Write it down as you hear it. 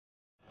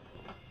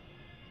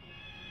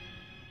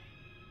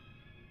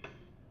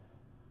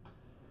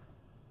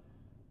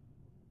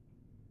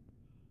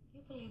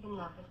You believe in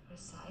love at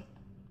first sight?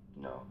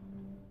 No.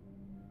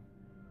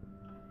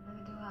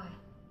 Neither do I.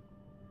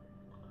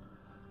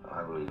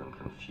 I believe in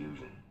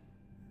confusion.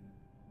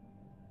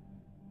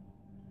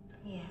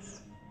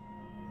 Yes.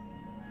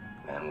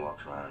 A man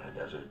walks around in the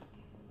desert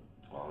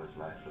all his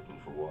life looking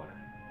for water.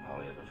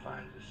 All he ever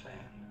finds is sand.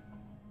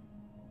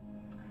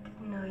 I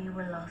didn't know you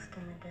were lost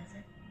in the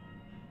desert.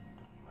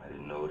 I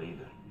didn't know it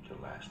either until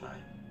last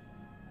night.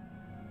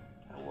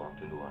 I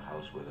walked into a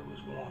house where there was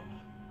warmth.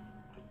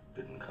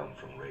 It didn't come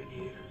from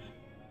radiators.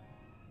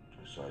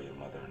 I saw your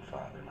mother and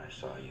father, and I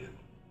saw you.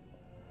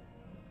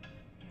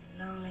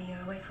 You're lonely,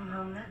 you're away from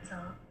home, that's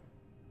all.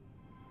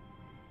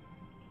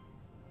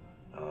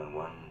 On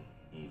one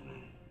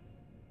evening,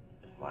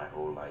 my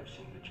whole life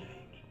seemed to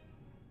change.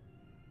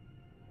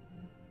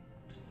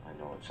 I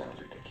know it sounds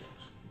ridiculous.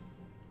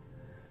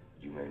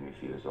 You made me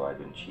feel as though I'd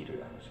been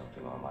cheated out of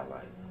something all my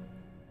life.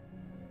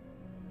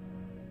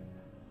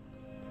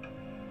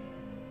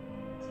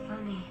 It's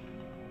funny.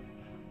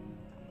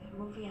 That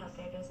movie out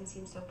there doesn't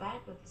seem so bad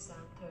with the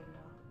sound turned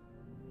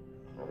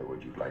on. In other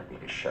words, you'd like me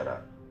to shut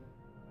up.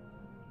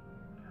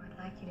 I would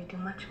like you to do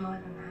much more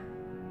than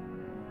that.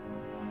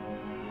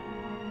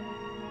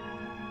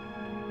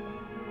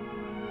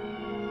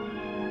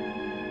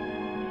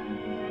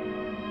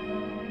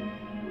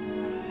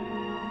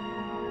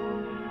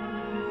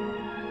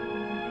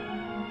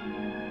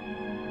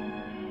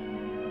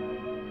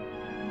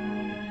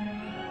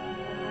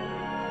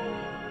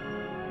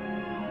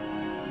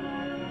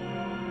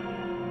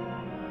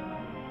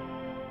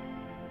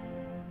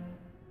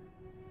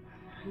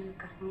 You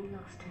got me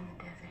lost in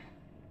the desert.